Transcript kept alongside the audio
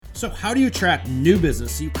So how do you attract new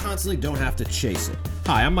business so you constantly don't have to chase it?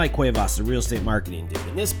 Hi, I'm Mike Cuevas, the Real Estate Marketing Dude,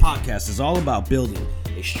 and this podcast is all about building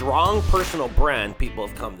a strong personal brand people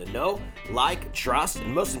have come to know, like, trust,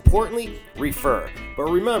 and most importantly, refer.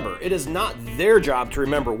 But remember, it is not their job to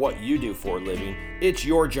remember what you do for a living. It's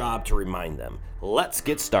your job to remind them. Let's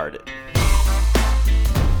get started.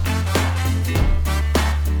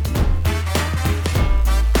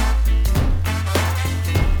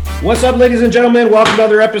 What's up, ladies and gentlemen? Welcome to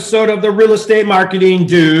another episode of the Real Estate Marketing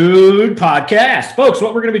Dude podcast. Folks,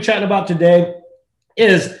 what we're going to be chatting about today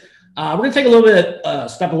is we're going to take a little bit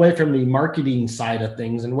step away from the marketing side of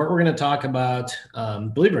things. And what we're going to talk about,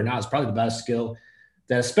 believe it or not, is probably the best skill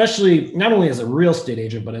that especially not only as a real estate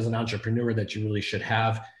agent, but as an entrepreneur that you really should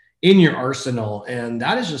have in your arsenal. And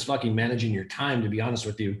that is just fucking managing your time, to be honest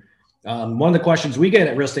with you. One of the questions we get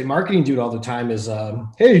at Real Estate Marketing Dude all the time is,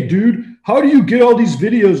 hey, dude, how do you get all these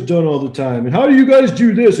videos done all the time? And how do you guys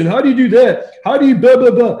do this? And how do you do that? How do you blah,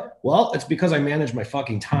 blah, blah? Well, it's because I manage my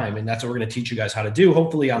fucking time. And that's what we're going to teach you guys how to do,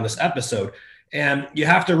 hopefully on this episode. And you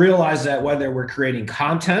have to realize that whether we're creating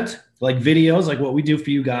content, like videos, like what we do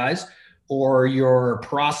for you guys, or you're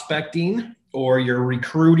prospecting, or you're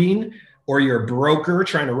recruiting, or you're a broker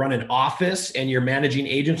trying to run an office and you're managing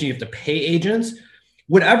agents and you have to pay agents,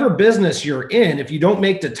 whatever business you're in, if you don't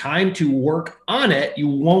make the time to work on it, you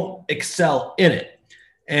won't excel in it.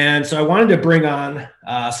 And so I wanted to bring on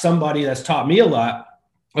somebody that's taught me a lot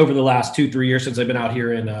over the last 2-3 years since I've been out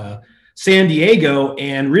here in San Diego.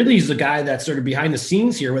 And really he's the guy that's sort of behind the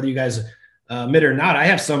scenes here, whether you guys admit it or not. I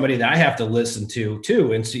have somebody that I have to listen to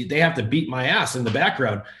too. And so they have to beat my ass in the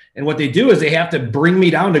background. And what they do is they have to bring me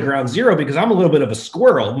down to ground zero because I'm a little bit of a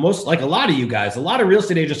squirrel. Most like a lot of you guys, a lot of real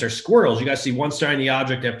estate agents are squirrels. You guys see one shiny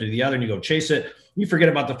object after the other and you go chase it. You forget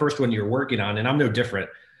about the first one you're working on, and I'm no different.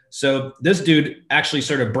 So this dude actually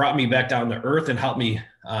sort of brought me back down to earth and helped me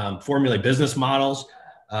formulate business models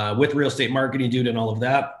with Real Estate Marketing Dude and all of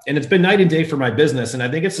that. And it's been night and day for my business. And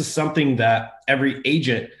I think it's just something that every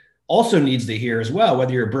agent also needs to hear as well.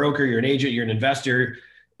 Whether you're a broker, you're an agent, you're an investor,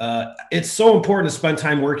 it's so important to spend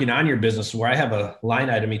time working on your business, where I have a line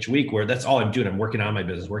item each week where that's all I'm doing. I'm working on my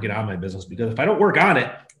business, because if I don't work on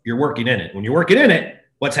it, you're working in it. When you're working in it,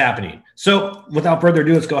 what's happening? So without further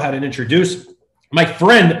ado, let's go ahead and introduce my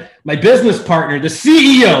friend, my business partner, the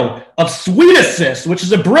CEO of SweetAssist, which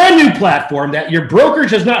is a brand new platform that your brokerage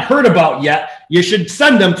has not heard about yet. You should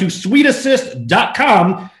send them to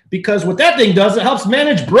sweetassist.com because what that thing does, it helps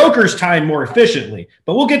manage brokers' time more efficiently.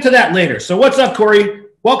 But we'll get to that later. So what's up, Corey?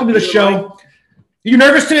 Welcome to the show. You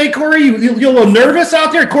nervous today, Corey? You a little nervous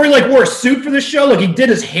out there? Corey wore a suit for the show. Like he did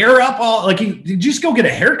his hair up did you just go get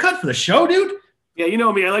a haircut for the show, dude? Yeah, you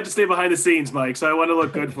know me. I like to stay behind the scenes, Mike. So I want to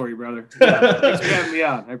look good for you, brother. Thanks for having me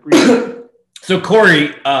on. I appreciate it. So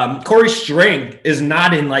Corey's strength is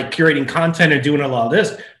not in like curating content or doing a lot of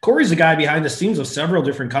this. Corey's the guy behind the scenes of several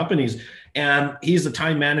different companies, and he's a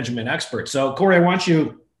time management expert. So Corey, I want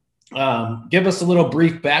you give us a little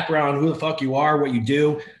brief background, who the fuck you are, what you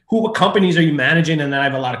do, what companies are you managing, and then I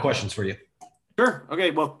have a lot of questions for you. Sure.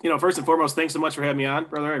 Okay. Well, first and foremost, thanks so much for having me on,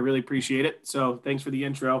 brother. I really appreciate it. So thanks for the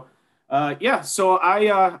intro. So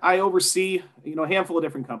I oversee, a handful of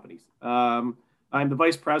different companies. I'm the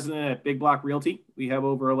vice president at Big Block Realty. We have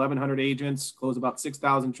over 1,100 agents, close about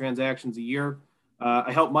 6,000 transactions a year.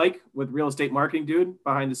 I help Mike with Real Estate Marketing Dude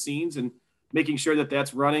behind the scenes and making sure that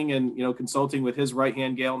that's running and, consulting with his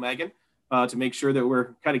right-hand gal, Megan, to make sure that we're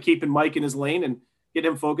kind of keeping Mike in his lane and get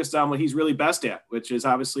him focused on what he's really best at, which is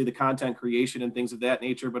obviously the content creation and things of that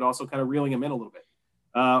nature, but also kind of reeling him in a little bit.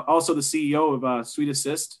 Also the CEO of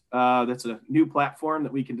SweetAssist. That's a new platform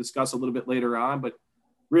that we can discuss a little bit later on, but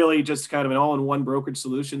really just kind of an all-in-one brokerage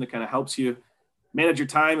solution that kind of helps you manage your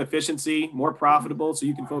time, efficiency, more profitable, so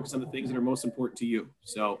you can focus on the things that are most important to you.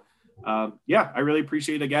 So I really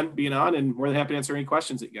appreciate, again, being on and more than happy to answer any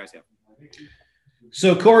questions that you guys have.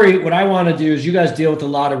 So Corey, what I want to do is you guys deal with a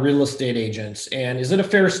lot of real estate agents. And is it a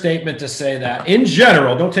fair statement to say that in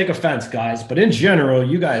general, don't take offense, guys, but in general,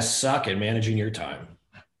 you guys suck at managing your time?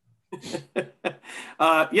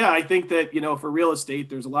 I think that, for real estate,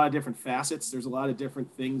 there's a lot of different facets. There's a lot of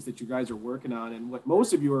different things that you guys are working on. And what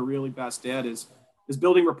most of you are really best at is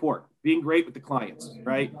building rapport, being great with the clients,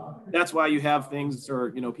 right? That's why you have things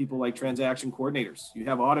or, people like transaction coordinators, you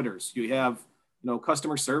have auditors, you have,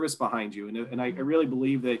 customer service behind you. And I really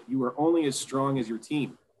believe that you are only as strong as your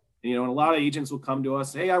team. And a lot of agents will come to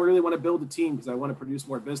us, hey, I really want to build a team because I want to produce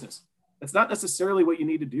more business. That's not necessarily what you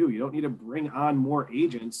need to do. You don't need to bring on more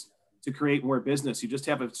agents to create more business. You just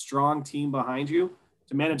have a strong team behind you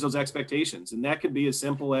to manage those expectations. And that could be as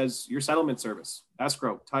simple as your settlement service,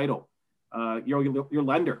 escrow, title, your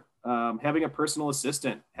lender, having a personal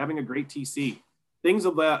assistant, having a great TC, things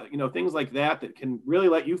of that, things like that can really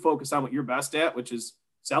let you focus on what you're best at, which is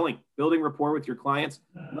selling, building rapport with your clients.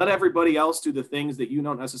 Let everybody else do the things that you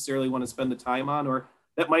don't necessarily want to spend the time on, or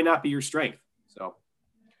that might not be your strength. So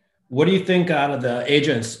what do you think out of the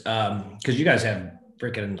agents? Because you guys have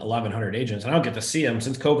freaking 1,100 agents. I don't get to see them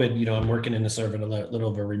since COVID. I'm working in a sort of a little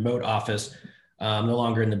of a remote office, no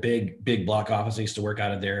longer in the big block office. I used to work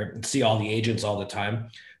out of there and see all the agents all the time.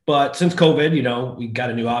 But since COVID, we got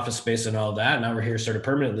a new office space and all that. Now we're here sort of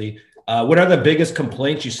permanently. What are the biggest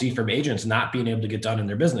complaints you see from agents not being able to get done in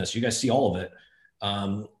their business? You guys see all of it.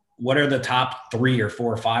 What are the top 3 or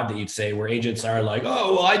 4 or 5 that you'd say where agents are like,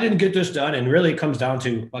 oh, well, I didn't get this done? And really it comes down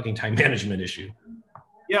to fucking time management issue.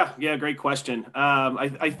 Yeah. Great question.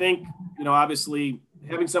 I think, obviously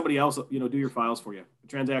having somebody else, do your files for you, a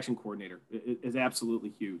transaction coordinator is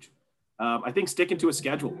absolutely huge. I think sticking to a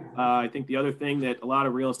schedule. I think the other thing that a lot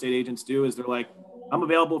of real estate agents do is they're like, I'm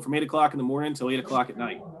available from 8 o'clock in the morning till 8 o'clock at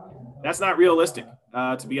night. That's not realistic.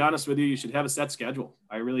 To be honest with you, you should have a set schedule.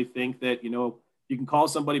 I really think that, you can call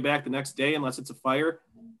somebody back the next day, unless it's a fire.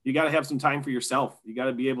 You got to have some time for yourself. You got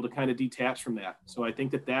to be able to kind of detach from that. So I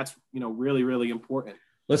think that that's, really, really important.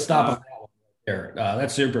 Let's stop on that one there.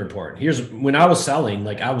 That's super important. Here's when I was selling,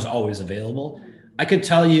 like I was always available. I could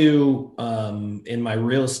tell you in my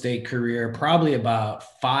real estate career, probably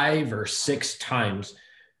about 5 or 6 times.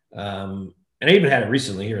 And I even had it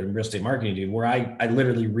recently here in real estate marketing, dude, where I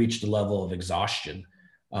literally reached a level of exhaustion.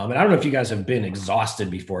 And I don't know if you guys have been exhausted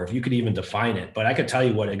before, if you could even define it, but I could tell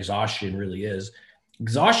you what exhaustion really is.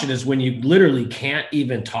 Exhaustion is when you literally can't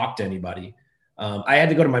even talk to anybody. I had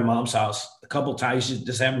to go to my mom's house a couple of times.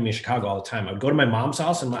 This happened to me in Chicago all the time. I'd go to my mom's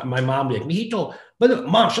house and my mom would be like, Mijito, but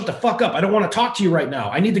Mom, shut the fuck up. I don't want to talk to you right now.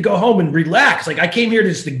 I need to go home and relax. Like I came here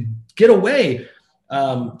just to get away.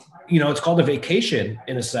 It's called a vacation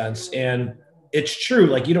in a sense. And it's true.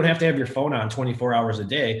 Like you don't have to have your phone on 24 hours a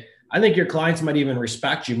day. I think your clients might even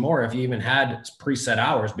respect you more if you even had preset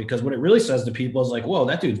hours, because what it really says to people is like, whoa,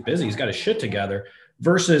 that dude's busy. He's got his shit together,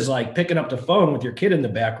 versus like picking up the phone with your kid in the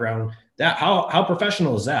background. That how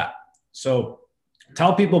professional is that? So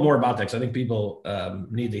tell people more about that, because I think people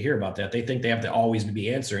need to hear about that. They think they have to always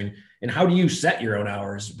be answering. And how do you set your own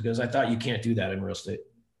hours? Because I thought you can't do that in real estate.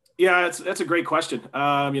 Yeah, that's a great question.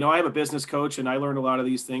 I am a business coach and I learned a lot of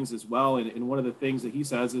these things as well. And one of the things that he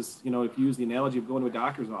says is, if you use the analogy of going to a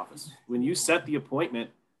doctor's office, when you set the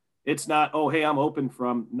appointment, it's not, oh, hey, I'm open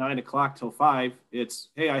from 9 o'clock till 5. It's,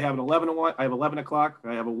 hey, I have an 11 o'clock, I have 11 o'clock,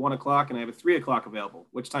 I have a 1 o'clock, and I have a 3 o'clock available.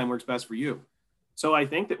 Which time works best for you? So I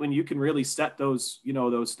think that when you can really set those,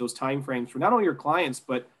 those time frames for not only your clients,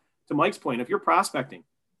 but to Mike's point, if you're prospecting,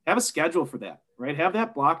 have a schedule for that, right? Have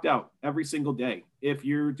that blocked out every single day. If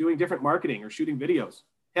you're doing different marketing or shooting videos,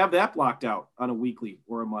 have that blocked out on a weekly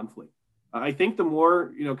or a monthly. I think the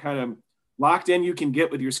more, kind of locked in you can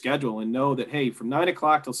get with your schedule and know that, hey, from 9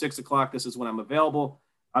 o'clock till 6 o'clock, this is when I'm available.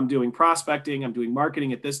 I'm doing prospecting. I'm doing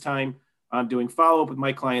marketing at this time. I'm doing follow-up with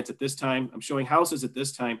my clients at this time. I'm showing houses at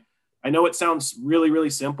this time. I know it sounds really, really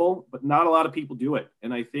simple, but not a lot of people do it.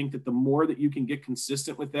 And I think that the more that you can get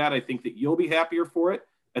consistent with that, I think that you'll be happier for it.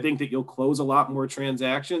 I think that you'll close a lot more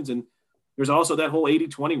transactions. And there's also that whole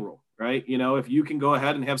 80-20 rule, right? If you can go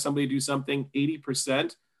ahead and have somebody do something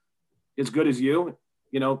 80% as good as you,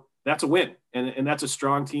 that's a win. And that's a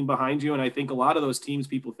strong team behind you. And I think a lot of those teams,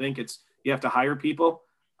 people think you have to hire people.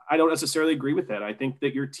 I don't necessarily agree with that. I think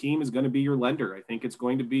that your team is going to be your lender. I think it's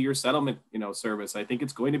going to be your settlement, service. I think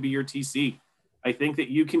it's going to be your TC. I think that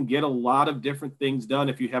you can get a lot of different things done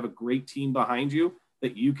if you have a great team behind you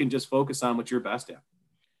that you can just focus on what you're best at.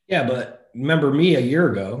 Yeah, but remember me a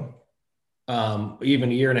year ago,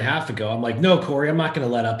 even a year and a half ago, I'm like, no, Corey, I'm not going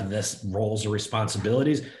to let up this roles or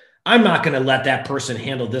responsibilities. I'm not going to let that person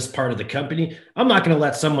handle this part of the company. I'm not going to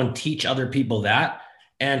let someone teach other people that.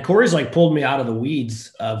 And Corey's like pulled me out of the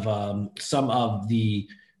weeds of some of the,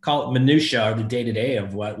 call it minutia, or the day-to-day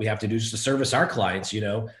of what we have to do just to service our clients,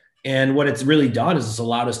 And what it's really done is it's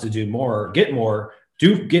allowed us to do more,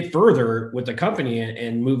 get further with the company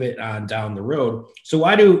and move it on down the road. So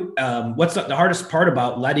what's the hardest part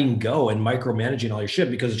about letting go and micromanaging all your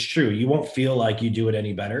shit? Because it's true. You won't feel like you do it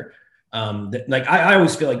any better. I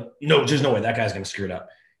always feel like, no, there's no way that guy's going to screw it up.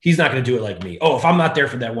 He's not going to do it like me. Oh, if I'm not there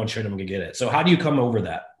for that one shit, I'm going to get it. So how do you come over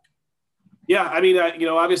that? Yeah. I mean,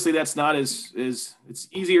 obviously that's not it's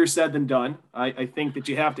easier said than done. I think that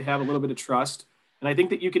you have to have a little bit of trust, and I think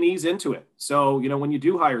that you can ease into it. So, when you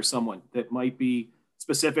do hire someone that might be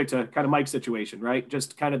specific to kind of Mike's situation, right?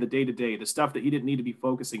 Just kind of the day-to-day, the stuff that he didn't need to be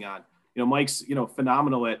focusing on. Mike's,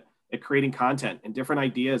 phenomenal at creating content and different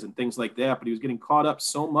ideas and things like that, but he was getting caught up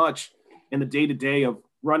so much in the day-to-day of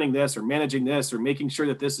running this or managing this or making sure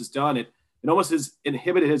that this is done, it almost has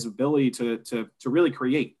inhibited his ability to really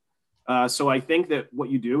create. So I think that what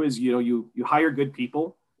you do is, you hire good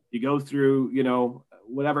people, you go through,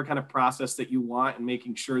 whatever kind of process that you want and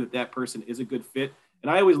making sure that that person is a good fit.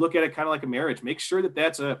 And I always look at it kind of like a marriage. Make sure that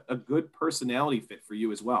that's a good personality fit for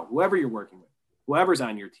you as well, whoever you're working with, whoever's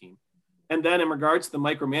on your team. And then in regards to the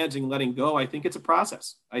micromanaging, letting go, I think it's a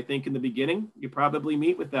process. I think in the beginning, you probably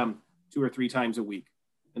meet with them 2 or 3 times a week.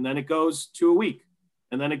 And then it goes to a week.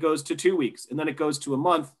 And then it goes to 2 weeks. And then it goes to a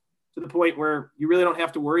month, to the point where you really don't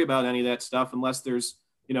have to worry about any of that stuff unless there's,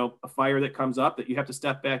 a fire that comes up that you have to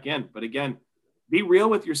step back in. But again, be real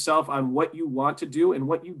with yourself on what you want to do and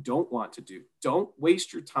what you don't want to do. Don't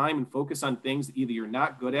waste your time and focus on things that either you're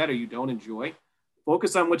not good at or you don't enjoy.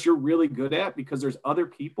 Focus on what you're really good at, because there's other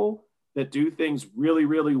people that do things really,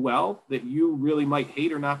 really well that you really might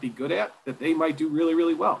hate or not be good at, that they might do really,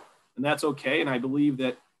 really well. And that's okay. And I believe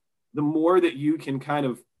that the more that you can kind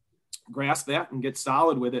of grasp that and get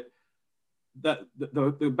solid with it,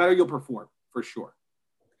 the better you'll perform, for sure.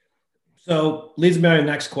 So leads me to my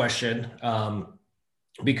next question,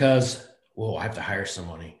 because, I have to hire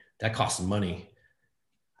somebody. That costs money.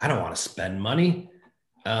 I don't want to spend money.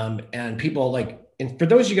 And people and for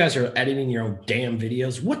those of you guys who are editing your own damn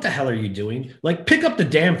videos, what the hell are you doing? Pick up the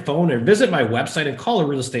damn phone and visit my website and call a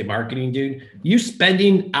real estate marketing dude. You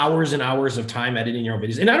spending hours and hours of time editing your own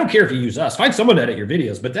videos. And I don't care if you use us, find someone to edit your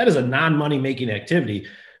videos, but that is a non-money making activity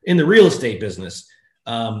in the real estate business.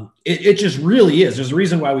 It just really is. There's a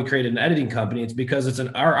reason why we created an editing company. It's because it's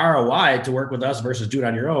our ROI to work with us versus do it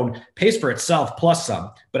on your own pays for itself plus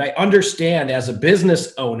some. But I understand as a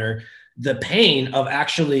business owner, the pain of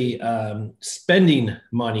actually spending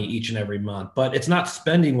money each and every month, but it's not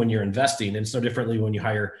spending when you're investing. And it's no differently when you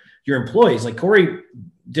hire your employees. Like Corey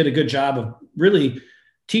did a good job of really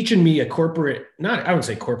teaching me a corporate, I wouldn't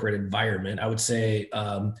say corporate environment. I would say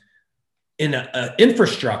in an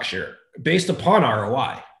infrastructure based upon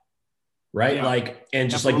ROI, right? Yeah.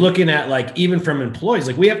 And just looking at even from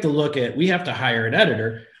employees, we have to hire an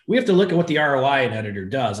editor. We have to look at what the ROI an editor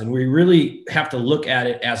does. And we really have to look at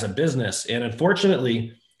it as a business. And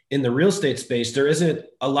unfortunately, in the real estate space, there isn't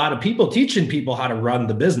a lot of people teaching people how to run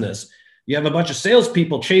the business. You have a bunch of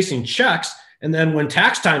salespeople chasing checks. And then when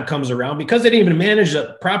tax time comes around, because they didn't even manage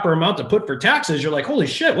the proper amount to put for taxes, you're like, holy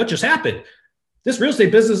shit, what just happened? This real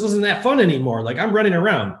estate business isn't that fun anymore. I'm running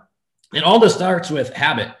around. And all this starts with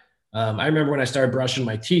habit. I remember when I started brushing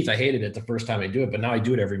my teeth, I hated it the first time I do it, but now I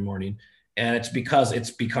do it every morning. And it's because it's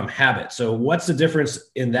become habit. So what's the difference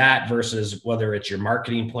in that versus whether it's your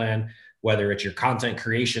marketing plan, whether it's your content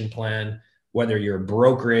creation plan, whether you're a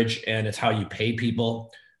brokerage and it's how you pay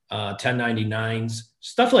people, 1099s,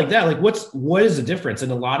 stuff like that. What is the difference?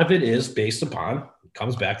 And a lot of it is based upon,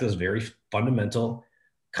 comes back to this very fundamental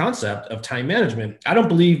concept of time management. I don't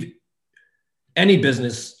believe any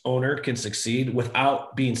business owner can succeed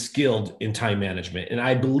without being skilled in time management. And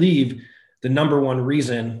I believe the number one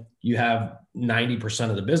reason you have 90%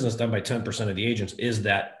 of the business done by 10% of the agents is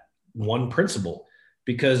that one principle.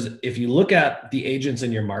 Because if you look at the agents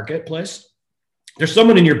in your marketplace, there's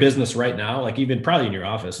someone in your business right now, even probably in your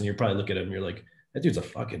office, and you're probably looking at him, you're like, that dude's a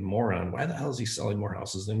fucking moron. Why the hell is he selling more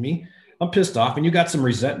houses than me? I'm pissed off. And you got some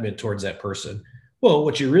resentment towards that person. Well,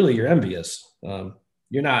 you're envious.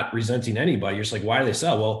 You're not resenting anybody. You're just like, why do they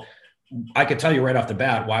sell? Well, I could tell you right off the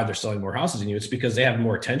bat why they're selling more houses than you. It's because they have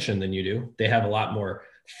more attention than you do. They have a lot more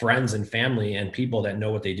friends and family and people that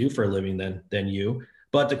know what they do for a living than you.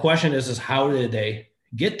 But the question is how did they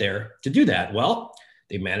get there to do that? Well,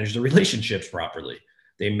 they manage the relationships properly.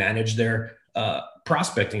 They manage their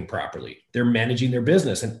prospecting properly. They're managing their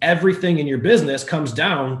business, and everything in your business comes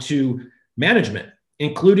down to management,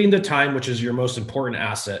 including the time, which is your most important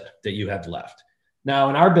asset that you have left. Now,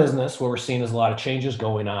 in our business, what we're seeing is a lot of changes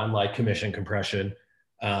going on, like commission compression.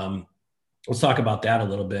 Let's talk about that a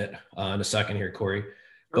little bit in a second here, Corey.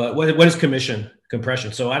 But what is commission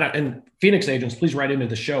compression? So, and Phoenix agents, please write into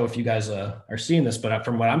the show if you guys are seeing this. But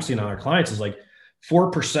from what I'm seeing on our clients is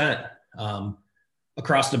 4%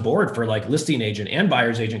 across the board for listing agent and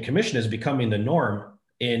buyer's agent commission is becoming the norm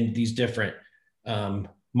in these different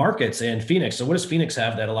markets in Phoenix. So what does Phoenix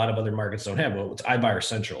have that a lot of other markets don't have? Well, it's iBuyer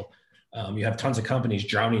Central. You have tons of companies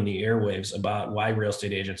drowning the airwaves about why real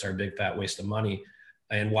estate agents are a big fat waste of money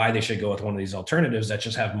and why they should go with one of these alternatives that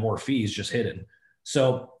just have more fees just hidden.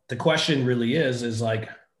 So the question really is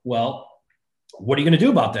well, what are you going to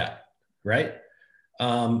do about that? Right.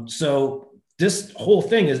 So this whole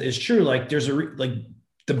thing is true. There's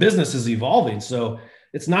the business is evolving. So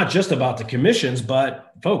it's not just about the commissions,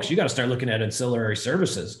 but folks, you got to start looking at ancillary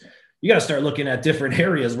services. you got to start looking at different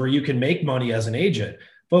areas where you can make money as an agent.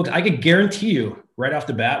 Folks, I can guarantee you right off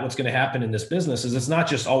the bat, what's going to happen in this business is it's not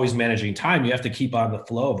just always managing time. You have to keep on the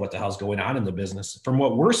flow of what the hell's going on in the business. From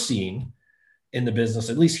what we're seeing in the business,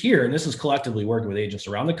 at least here, and this is collectively working with agents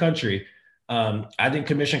around the country, I think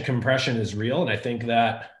commission compression is real. And I think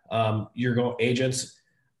that agents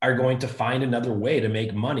are going to find another way to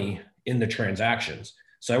make money in the transactions.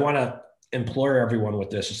 So I want to implore everyone with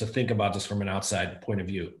this, just to think about this from an outside point of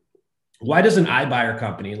view. Why does an iBuyer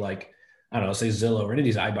company like, I don't know, say Zillow or any of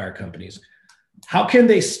these iBuyer companies, how can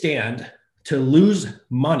they stand to lose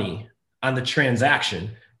money on the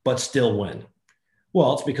transaction, but still win?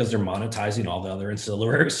 Well, it's because they're monetizing all the other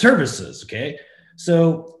ancillary services. Okay.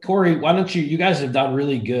 So Corey, why don't you guys have done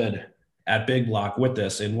really good at Big Block with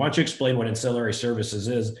this. And why don't you explain what ancillary services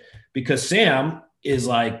is? Because Sam is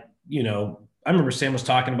like, I remember Sam was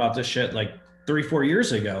talking about this shit like 3-4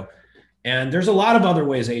 years ago. And there's a lot of other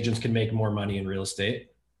ways agents can make more money in real estate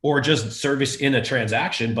or just service in a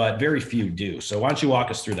transaction, but very few do. So why don't you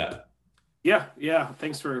walk us through that? Yeah.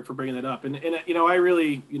 Thanks for bringing that up. And I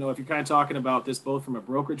really, if you're kind of talking about this both from a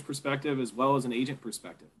brokerage perspective as well as an agent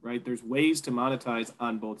perspective, right? There's ways to monetize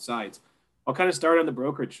on both sides. I'll kind of start on the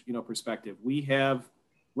brokerage, perspective. We have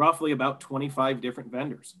roughly about 25 different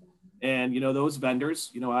vendors. And, those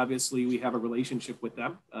vendors, obviously we have a relationship with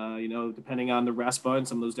them, depending on the RESPA and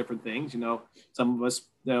some of those different things, some of us,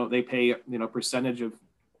 they pay, percentage of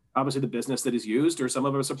obviously the business that is used, or some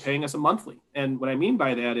of us are paying us a monthly. And what I mean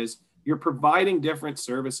by that is you're providing different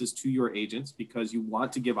services to your agents because you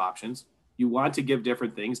want to give options. You want to give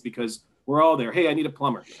different things because we're all there. Hey, I need a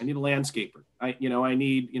plumber. I need a landscaper. I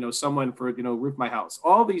need, someone for, roof my house,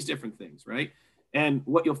 all these different things. Right. And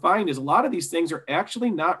what you'll find is a lot of these things are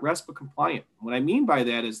actually not RESPA compliant. What I mean by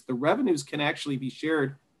that is the revenues can actually be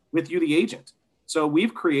shared with you, the agent. So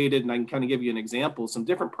we've created, and I can kind of give you an example, some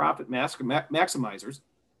different profit maximizers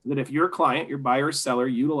that if your client, your buyer or seller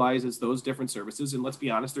utilizes those different services, and let's be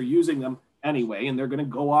honest, they're using them anyway, and they're going to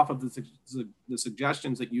go off of the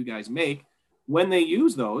suggestions that you guys make. When they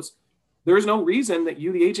use those, there's no reason that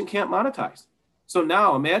you, the agent, can't monetize. So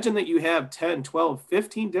now imagine that you have 10, 12,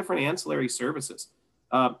 15 different ancillary services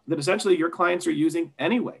that essentially your clients are using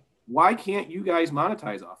anyway. Why can't you guys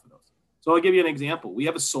monetize off of those? So I'll give you an example. We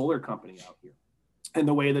have a solar company out here. And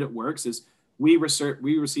the way that it works is we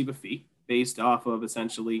receive a fee based off of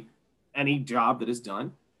essentially any job that is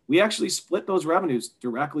done. We actually split those revenues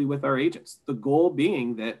directly with our agents. The goal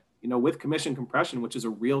being that, with commission compression, which is a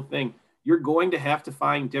real thing, you're going to have to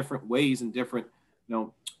find different ways and different,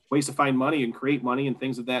 ways to find money and create money and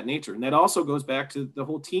things of that nature. And that also goes back to the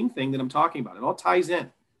whole team thing that I'm talking about. It all ties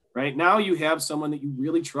in, right? Now you have someone that you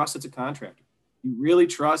really trust as a contractor. You really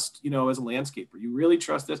trust, as a landscaper. You really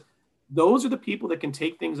trust this. Those are the people that can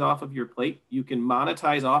take things off of your plate. You can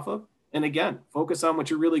monetize off of. And again, focus on what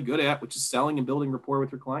you're really good at, which is selling and building rapport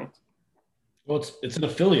with your clients. Well, it's an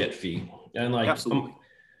affiliate fee. And Absolutely.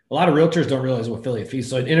 A lot of realtors don't realize what affiliate fees.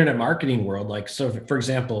 So in internet marketing world, for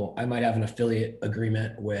example, I might have an affiliate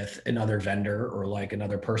agreement with another vendor or like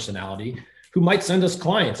another personality who might send us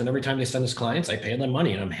clients. And every time they send us clients, I pay them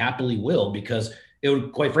money, and I'm happily will, because it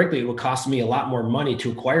would, quite frankly, it would cost me a lot more money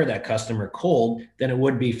to acquire that customer cold than it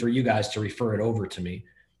would be for you guys to refer it over to me.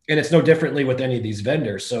 And it's no differently with any of these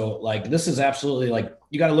vendors. So this is absolutely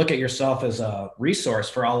you got to look at yourself as a resource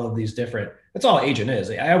for all of these different, that's all agent is.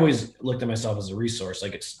 I always looked at myself as a resource.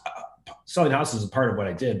 It's selling houses is part of what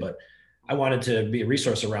I did, but I wanted to be a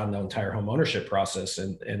resource around the entire home ownership process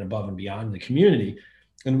and above and beyond the community.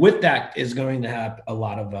 And with that is going to have a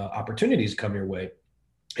lot of opportunities come your way.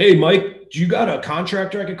 Hey, Mike, do you got a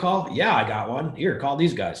contractor I could call? Yeah, I got one. Here, call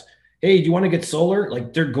these guys. Hey, do you want to get solar?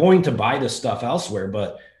 They're going to buy this stuff elsewhere,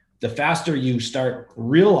 but the faster you start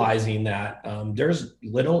realizing that there's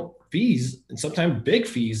little fees and sometimes big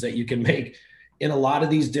fees that you can make in a lot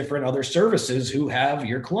of these different other services who have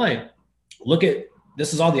your client. Look at,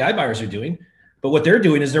 this is all the iBuyers are doing, but what they're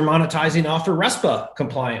doing is they're monetizing off for RESPA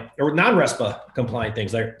compliant or non-RESPA compliant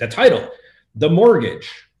things like the title, the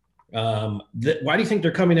mortgage. Why do you think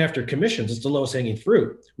they're coming after commissions? It's the lowest hanging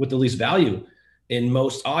fruit with the least value in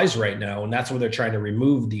most eyes right now. And that's where they're trying to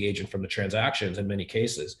remove the agent from the transactions in many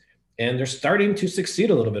cases. And they're starting to succeed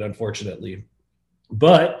a little bit, unfortunately.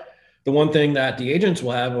 But the one thing that the agents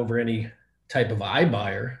will have over any type of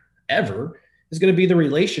iBuyer ever is going to be the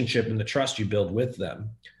relationship and the trust you build with them,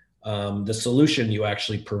 the solution you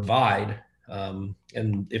actually provide. And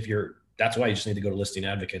that's why you just need to go to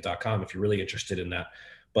listingadvocate.com if you're really interested in that.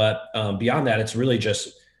 But beyond that, it's really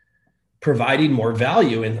just providing more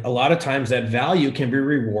value. And a lot of times that value can be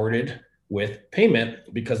rewarded with payment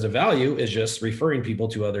because the value is just referring people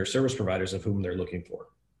to other service providers of whom they're looking for.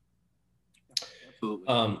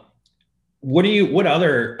 Um, what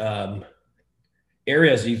other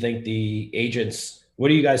areas do you think the agents, what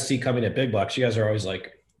do you guys see coming at Big Bucks? You guys are always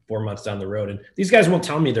like 4 months down the road, and these guys won't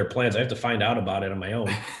tell me their plans. I have to find out about it on my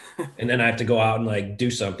own. And then I have to go out and like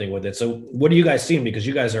do something with it. So what do you guys see? Because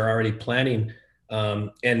you guys are already planning,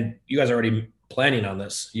 and you guys are already planning on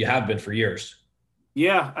this. You have been for years.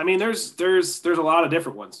 Yeah, I mean, there's a lot of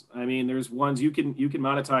different ones. I mean, there's ones you can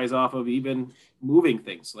monetize off of, even moving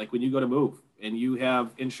things. Like when you go to move and you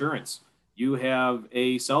have insurance, you have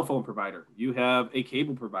a cell phone provider, you have a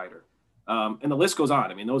cable provider, and the list goes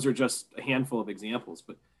on. I mean, those are just a handful of examples.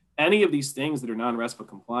 But any of these things that are non-RESPA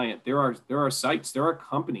compliant, there are sites, there are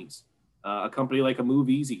companies. A company like a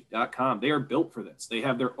MoveEasy.com, they are built for this. They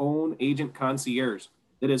have their own agent concierge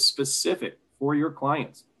that is specific for your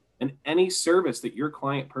clients. And any service that your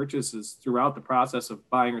client purchases throughout the process of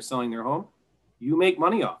buying or selling their home, you make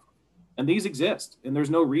money off. And these exist. And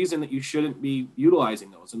there's no reason that you shouldn't be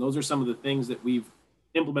utilizing those. And those are some of the things that we've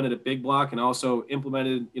implemented at Big Block and also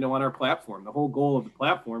implemented, on our platform. The whole goal of the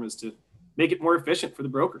platform is to make it more efficient for the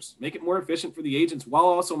brokers, make it more efficient for the agents, while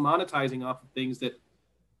also monetizing off of things that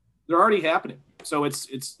they're already happening. So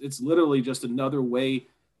it's literally just another way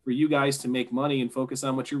for you guys to make money and focus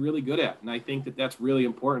on what you're really good at. And I think that that's really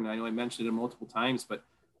important. I know I mentioned it multiple times, but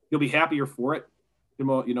you'll be happier for it.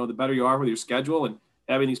 The better you are with your schedule and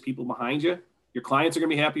having these people behind you, your clients are going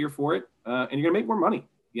to be happier for it. And you're going to make more money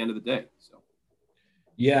at the end of the day. So.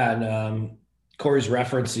 Yeah. And Corey's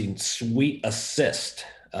referencing Suite Assist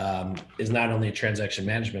is not only a transaction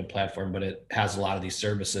management platform, but it has a lot of these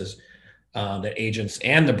services that agents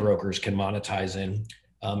and the brokers can monetize in.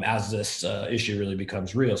 As this issue really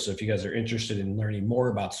becomes real. So if you guys are interested in learning more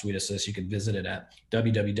about Suite Assist, you can visit it at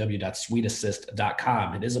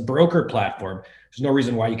www.suiteassist.com. It is a broker platform. There's no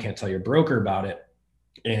reason why you can't tell your broker about it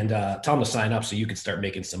and tell them to sign up so you can start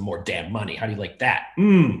making some more damn money. How do you like that?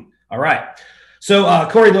 All right. So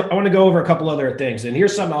Corey, I want to go over a couple other things. And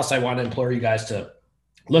here's something else I want to implore you guys to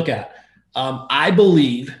look at. I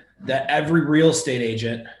believe that every real estate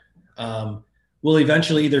agent will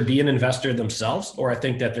eventually either be an investor themselves, or I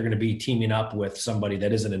think that they're going to be teaming up with somebody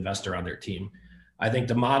that is an investor on their team. I think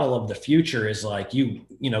the model of the future is like the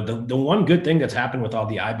one good thing that's happened with all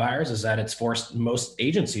the iBuyers is that it's forced most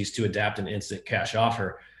agencies to adapt an instant cash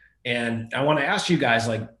offer. And I want to ask you guys,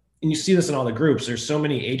 and you see this in all the groups, there's so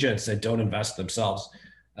many agents that don't invest themselves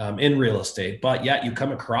in real estate, but yet you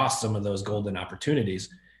come across some of those golden opportunities.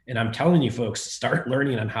 And I'm telling you folks, start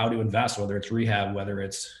learning on how to invest, whether it's rehab, whether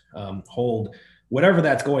it's hold, whatever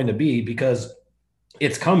that's going to be, because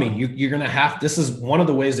it's coming. You're going to have, this is one of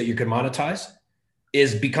the ways that you can monetize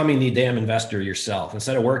is becoming the damn investor yourself.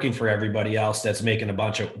 Instead of working for everybody else that's making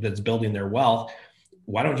that's building their wealth,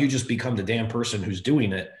 why don't you just become the damn person who's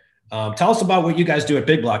doing it? Tell us about what you guys do at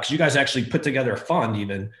Big Block, because you guys actually put together a fund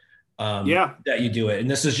even that you do it. And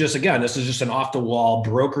this is just an off the wall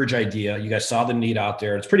brokerage idea. You guys saw the need out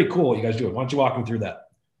there. It's pretty cool. You guys do it. Why don't you walk them through that?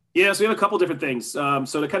 Yeah, so we have a couple different things. So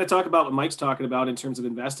to kind of talk about what Mike's talking about in terms of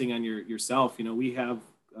investing on yourself, we have,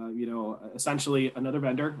 essentially another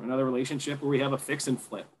vendor, another relationship where we have a fix and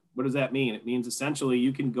flip. What does that mean? It means essentially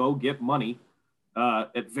you can go get money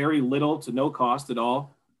at very little to no cost at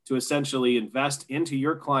all to essentially invest into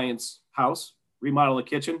your client's house, remodel a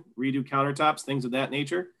kitchen, redo countertops, things of that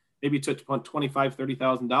nature. Maybe it took $25,000,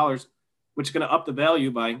 $30,000, which is going to up the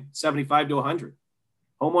value by 75 to 100.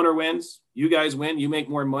 Homeowner wins, you guys win, you make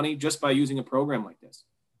more money just by using a program like this.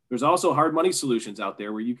 There's also hard money solutions out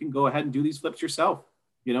there where you can go ahead and do these flips yourself.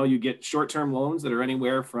 You get short-term loans that are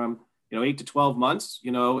anywhere from 8 to 12 months.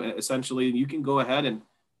 Essentially you can go ahead,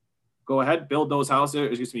 build those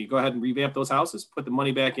houses, go ahead and revamp those houses, put the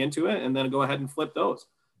money back into it, and then go ahead and flip those.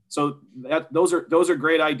 So those are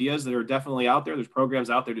great ideas that are definitely out there. There's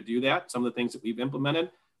programs out there to do that. Some of the things that we've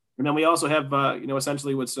implemented. And then we also have,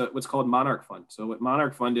 essentially what's called Monarch Fund. So what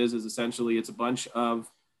Monarch Fund is essentially it's a bunch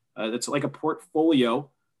of, it's like a portfolio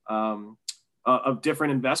of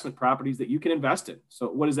different investment properties that you can invest in.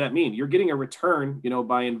 So what does that mean? You're getting a return,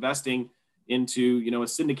 by investing into, a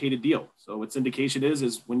syndicated deal. So what syndication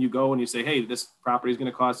is when you go and you say, hey, this property is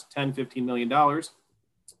going to cost $10, $15 million.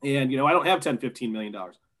 And, I don't have $10, $15 million.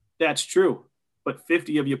 That's true. But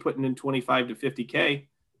 50 of you putting in 25 to 50K,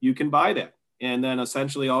 you can buy that. And then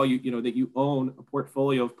essentially all that you own a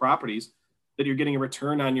portfolio of properties that you're getting a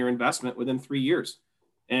return on your investment within 3 years.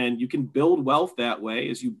 And you can build wealth that way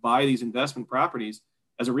as you buy these investment properties.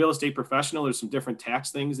 As a real estate professional, there's some different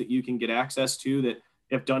tax things that you can get access to that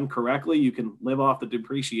if done correctly, you can live off the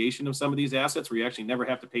depreciation of some of these assets where you actually never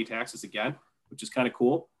have to pay taxes again, which is kind of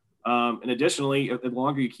cool. And additionally, the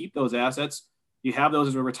longer you keep those assets, you have those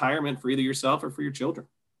as a retirement for either yourself or for your children.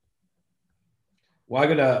 Well,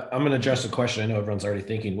 I'm gonna address the question. I know everyone's already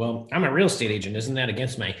thinking, well, I'm a real estate agent. Isn't that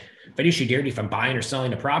against my fiduciary duty if I'm buying or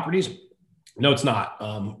selling the properties? No, it's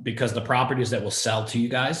not, because the properties that will sell to you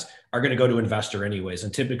guys are going to go to investor anyways.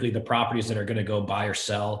 And typically the properties that are going to go buy or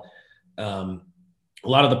sell, a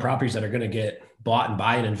lot of the properties that are going to get bought and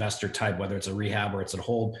by an investor type, whether it's a rehab or it's a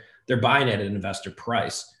hold, they're buying at an investor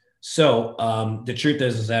price. So the truth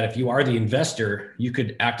is that if you are the investor, you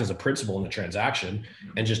could act as a principal in the transaction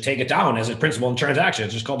and just take it down as a principal in the transaction.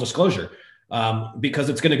 It's just called disclosure. Because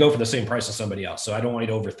it's going to go for the same price as somebody else. So I don't want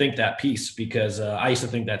you to overthink that piece, because I used to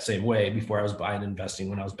think that same way before I was buying and investing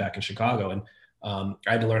when I was back in Chicago. And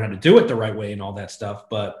I had to learn how to do it the right way and all that stuff.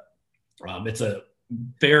 But it's a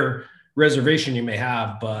fair reservation you may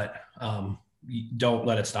have, but don't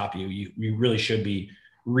let it stop you. You really should be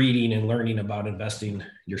reading and learning about investing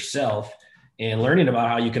yourself and learning about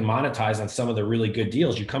how you can monetize on some of the really good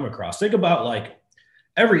deals you come across. Think about, like,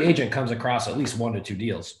 every agent comes across at least 1 to 2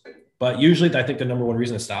 deals. But usually I think the number one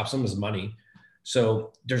reason it stops them is money.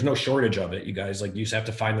 So there's no shortage of it, you guys. Like, you just have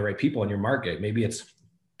to find the right people in your market. Maybe it's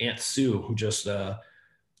Aunt Sue who just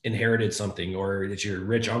inherited something, or it's your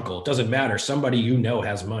rich uncle. It doesn't matter. Somebody you know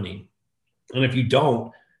has money. And if you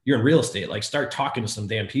don't, you're in real estate. Like, start talking to some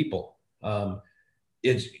damn people.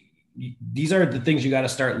 These are the things you got to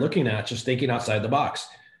start looking at, just thinking outside the box.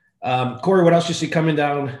 Corey, what else you see coming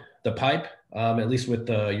down the pipe, at least with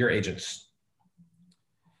your agents?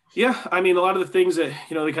 Yeah, I mean, a lot of the things that,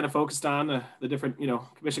 they kind of focused on, the different,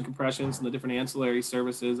 commission compressions and the different ancillary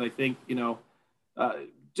services. I think,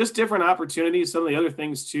 just different opportunities. Some of the other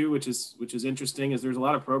things too, which is interesting, is there's a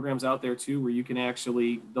lot of programs out there too, where you can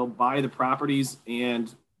they'll buy the properties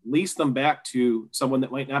and lease them back to someone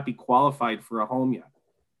that might not be qualified for a home yet.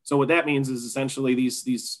 So what that means is essentially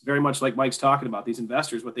these very much like Mike's talking about, these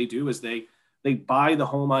investors, what they do is they buy the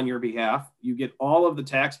home on your behalf. You get all of the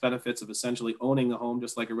tax benefits of essentially owning the home,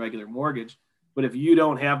 just like a regular mortgage. But if you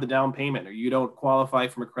don't have the down payment, or you don't qualify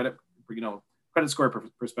from a credit score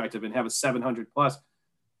perspective and have a 700 plus,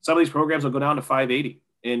 some of these programs will go down to 580,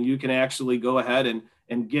 and you can actually go ahead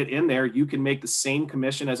and get in there. You can make the same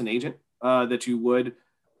commission as an agent that you would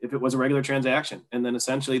if it was a regular transaction. And then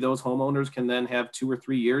essentially those homeowners can then have 2 or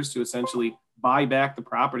 3 years to essentially buy back the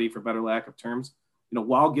property, for better lack of terms,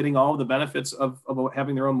 while getting all of the benefits of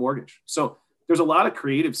having their own mortgage. So there's a lot of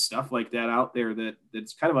creative stuff like that out there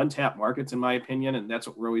that's kind of untapped markets, in my opinion. And that's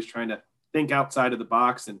what we're always trying to think outside of the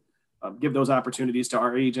box and give those opportunities to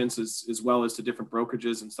our agents as well as to different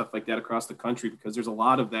brokerages and stuff like that across the country, because there's a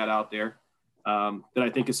lot of that out there that I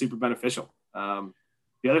think is super beneficial.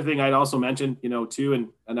 The other thing I'd also mention, too, and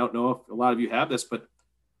I don't know if a lot of you have this, but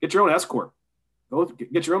get your own S Corp. Go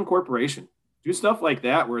get your own corporation. Do stuff like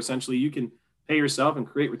that, where essentially you can pay yourself and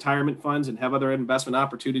create retirement funds and have other investment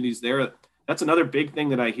opportunities there. That's another big thing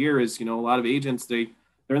that I hear is, a lot of agents, they're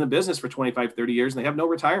in the business for 25, 30 years and they have no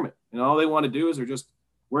retirement. And all they want to do is they're just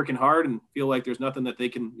working hard and feel like there's nothing that they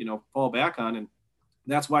can, fall back on. And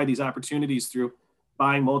that's why these opportunities through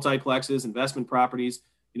buying multiplexes, investment properties,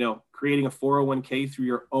 creating a 401k through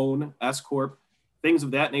your own S Corp, things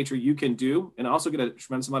of that nature you can do, and also get a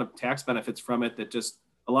tremendous amount of tax benefits from it that just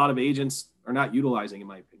a lot of agents are not utilizing, in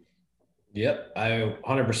my opinion. Yep, I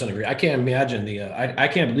 100% agree. I can't imagine I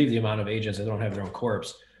can't believe the amount of agents that don't have their own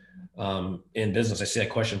corps in business. I see that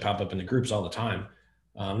question pop up in the groups all the time.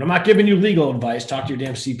 I'm not giving you legal advice. Talk to your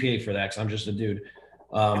damn CPA for that, because I'm just a dude.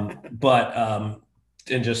 And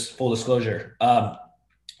just full disclosure,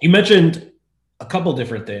 you mentioned a couple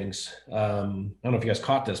different things. I don't know if you guys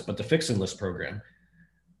caught this, but the fix and list program.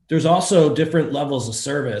 There's also different levels of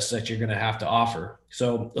service that you're going to have to offer.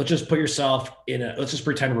 So let's just put yourself let's just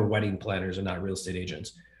pretend we're wedding planners and not real estate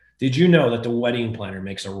agents. Did you know that the wedding planner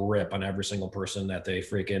makes a rip on every single person that they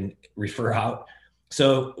freaking refer out?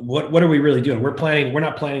 So what are we really doing? We're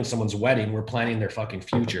not planning someone's wedding. We're planning their fucking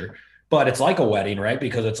future. But it's like a wedding, right?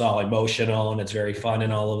 Because it's all emotional and it's very fun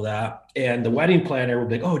and all of that. And the wedding planner will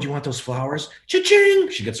be like, oh, do you want those flowers? Cha-ching!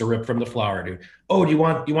 She gets a rip from the flower dude. Oh, you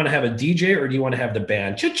want to have a DJ or do you want to have the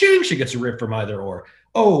band? Cha-ching! She gets a rip from either or.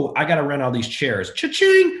 Oh, I got to rent all these chairs.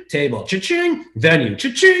 Cha-ching! Table. Cha-ching! Venue.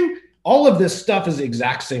 Cha-ching! All of this stuff is the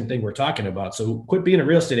exact same thing we're talking about. So quit being a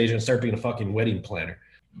real estate agent and start being a fucking wedding planner.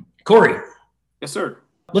 Corey. Yes, sir.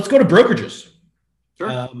 Let's go to brokerages.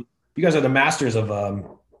 Sure. You guys are the masters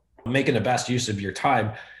of making the best use of your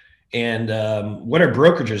time. And what are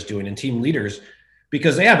brokerages doing and team leaders?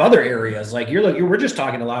 Because they have other areas. Like we're just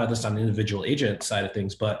talking a lot of this on the individual agent side of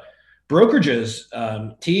things, but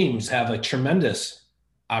brokerages teams have a tremendous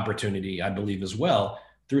opportunity, I believe, as well,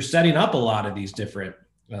 through setting up a lot of these different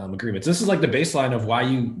agreements. This is like the baseline of why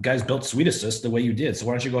you guys built Sweet Assist the way you did. So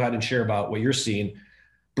why don't you go ahead and share about what you're seeing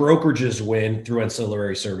brokerages win through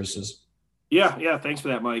ancillary services? Yeah. Thanks for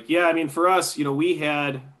that, Mike. Yeah. I mean, for us, we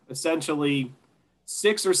had essentially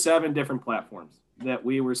 6 or 7 different platforms that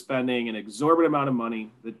we were spending an exorbitant amount of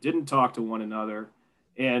money that didn't talk to one another.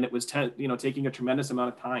 And it was, taking a tremendous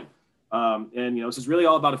amount of time. This is really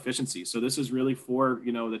all about efficiency. So this is really for,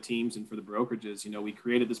 the teams and for the brokerages. We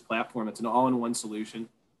created this platform. It's an all-in-one solution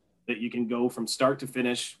that you can go from start to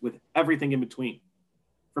finish with everything in between,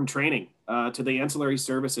 from training to the ancillary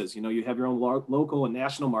services. You have your own local and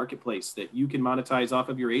national marketplace that you can monetize off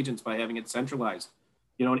of your agents by having it centralized.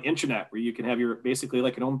 An intranet where you can have your basically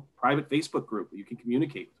like an own private Facebook group where you can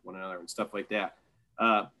communicate with one another and stuff like that.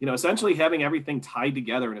 Essentially having everything tied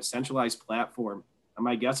together in a centralized platform. And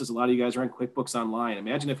my guess is a lot of you guys are in QuickBooks Online.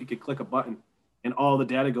 Imagine if you could click a button and all the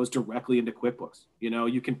data goes directly into QuickBooks.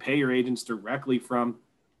 You can pay your agents directly from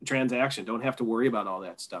the transaction. Don't have to worry about all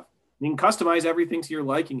that stuff. You can customize everything to your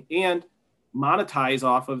liking and monetize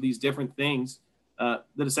off of these different things that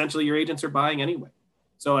essentially your agents are buying anyway.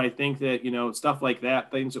 So I think that, stuff like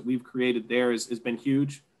that, things that we've created there has been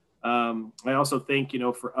huge. I also think,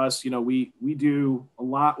 for us, we do a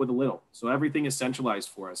lot with a little. So everything is centralized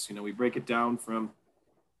for us. We break it down from,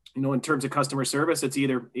 in terms of customer service, it's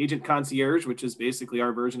either agent concierge, which is basically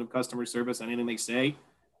our version of customer service. Anything they say,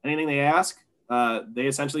 anything they ask, they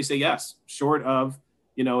essentially say yes, short of,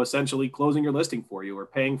 essentially closing your listing for you or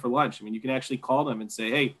paying for lunch. I mean, you can actually call them and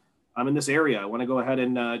say, hey, I'm in this area. I want to go ahead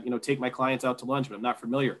and, take my clients out to lunch, but I'm not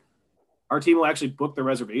familiar. Our team will actually book the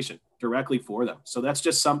reservation directly for them. So that's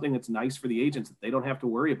just something that's nice for the agents that they don't have to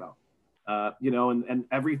worry about. And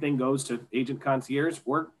everything goes to agent concierge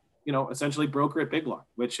or, essentially broker at Big Law,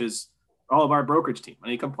 which is all of our brokerage team,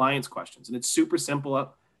 any compliance questions. And it's super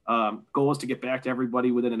simple. Goal is to get back to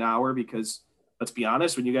everybody within an hour because let's be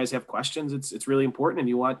honest, when you guys have questions, it's really important and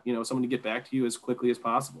you want, someone to get back to you as quickly as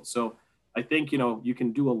possible. So I think, you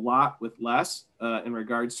can do a lot with less in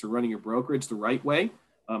regards to running your brokerage the right way.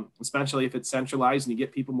 Especially if it's centralized and you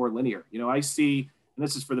get people more linear. I see, and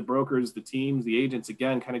this is for the brokers, the teams, the agents,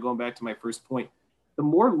 again, kind of going back to my first point, the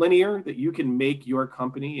more linear that you can make your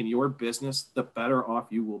company and your business, the better off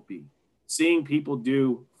you will be. Seeing people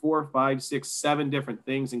do 4, 5, 6, 7 different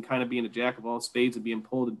things and kind of being a jack of all spades and being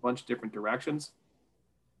pulled in a bunch of different directions,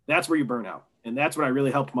 that's where you burn out. And that's what I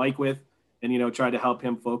really helped Mike with and, tried to help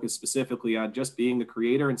him focus specifically on just being the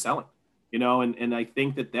creator and selling, and I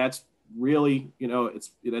think that that's really,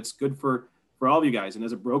 it's good for all of you guys. And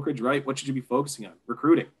as a brokerage, right, what should you be focusing on?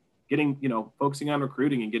 Recruiting, getting, focusing on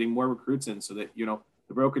recruiting and getting more recruits in so that,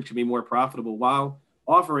 the brokerage can be more profitable while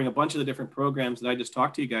offering a bunch of the different programs that I just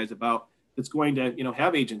talked to you guys about that's going to,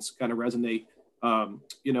 have agents kind of resonate,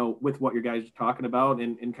 with what your guys are talking about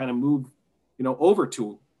and kind of move, over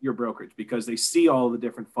to your brokerage because they see all the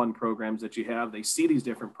different fun programs that you have. They see these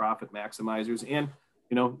different profit maximizers and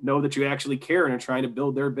know that you actually care and are trying to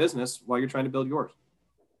build their business while you're trying to build yours.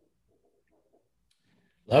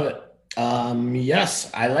 Love it.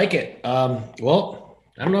 Yes, I like it. Well,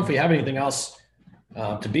 I don't know if we have anything else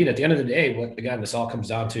to beat. At the end of the day, again, this all comes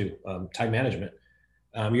down to time management.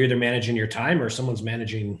 You're either managing your time or someone's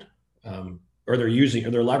managing, or they're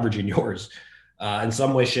leveraging yours in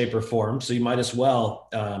some way, shape, or form. So you might as well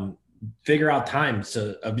figure out times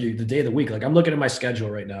of the day of the week. Like I'm looking at my schedule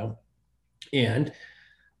right now, and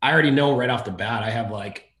I already know right off the bat, I have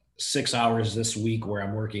like 6 hours this week where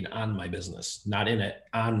I'm working on my business, not in it,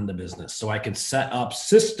 on the business. So I can set up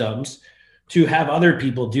systems to have other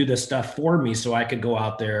people do this stuff for me so I could go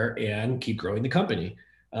out there and keep growing the company.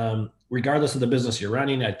 Regardless of the business you're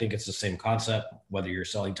running, I think it's the same concept. Whether you're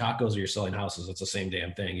selling tacos or you're selling houses, it's the same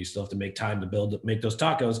damn thing. You still have to make time to make those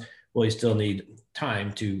tacos. Well, you still need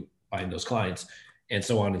time to find those clients and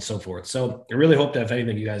so on and so forth. So I really hope that if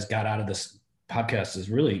anything you guys got out of this podcast is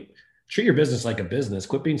really treat your business like a business.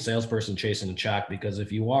 Quit being salesperson chasing a check, because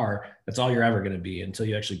if you are, that's all you're ever going to be until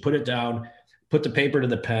you actually put it down, put the paper to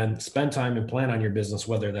the pen, spend time and plan on your business,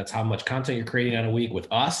 whether that's how much content you're creating on a week with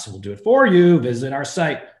us. We'll do it for you. Visit our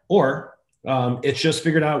site, or it's just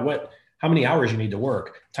figured out how many hours you need to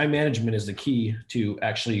work. Time management is the key to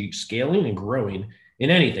actually scaling and growing in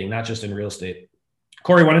anything, not just in real estate.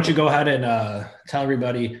 Corey, why don't you go ahead and tell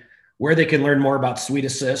everybody where they can learn more about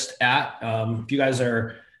SuiteAssist at. If you guys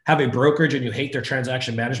have a brokerage and you hate their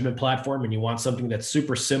transaction management platform and you want something that's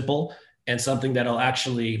super simple and something that'll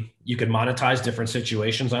actually, you can monetize different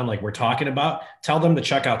situations on, like we're talking about, tell them to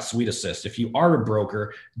check out SuiteAssist. If you are a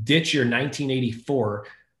broker, ditch your 1984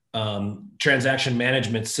 transaction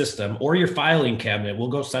management system or your filing cabinet. We'll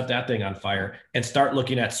go set that thing on fire and start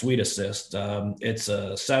looking at SuiteAssist. It's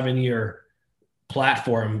a 7-year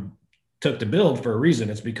platform took to build for a reason.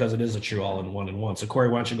 It's because it is a true all-in-one. So Corey,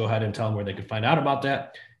 why don't you go ahead and tell them where they can find out about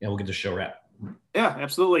that, and we'll get the show wrapped. Yeah,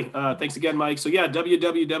 absolutely. Thanks again, Mike. So yeah,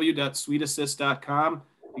 www.sweetassist.com.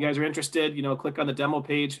 If you guys are interested, click on the demo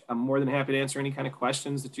page. I'm more than happy to answer any kind of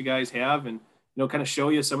questions that you guys have, and kind of show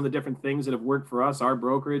you some of the different things that have worked for us, our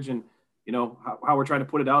brokerage, and how we're trying to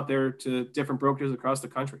put it out there to different brokerages across the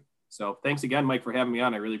country. So thanks again, Mike, for having me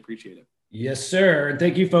on. I really appreciate it. Yes, sir. And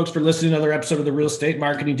thank you, folks, for listening to another episode of the Real Estate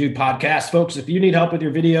Marketing Dude podcast. Folks, if you need help with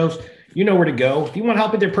your videos, you know where to go. If you want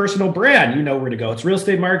help with your personal brand, you know where to go. It's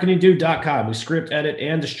realestatemarketingdude.com. We script, edit,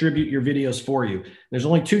 and distribute your videos for you. There's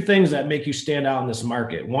only two things that make you stand out in this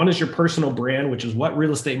market. One is your personal brand, which is what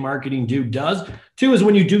Real Estate Marketing Dude does. Two is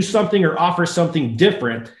when you do something or offer something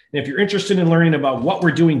different. And if you're interested in learning about what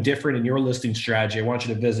we're doing different in your listing strategy, I want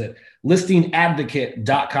you to visit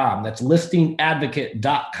listingadvocate.com. That's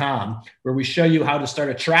listingadvocate.com, where we show you how to start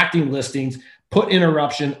attracting listings, put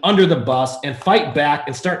interruption under the bus, and fight back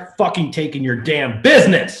and start fucking taking your damn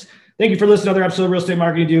business. Thank you for listening to another episode of Real Estate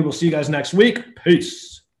Marketing Dude. We'll see you guys next week. Peace.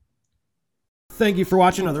 Thank you for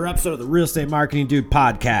watching another episode of the Real Estate Marketing Dude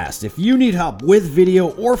podcast. If you need help with video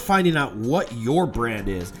or finding out what your brand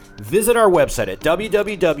is, visit our website at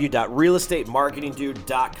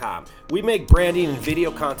www.realestatemarketingdude.com. We make branding and video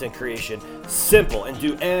content creation simple and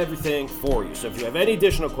do everything for you. So if you have any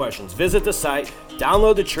additional questions, visit the site,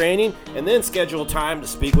 download the training, and then schedule time to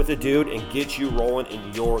speak with a dude and get you rolling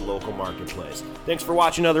in your local marketplace. Thanks for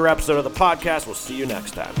watching another episode of the podcast. We'll see you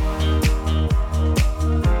next time.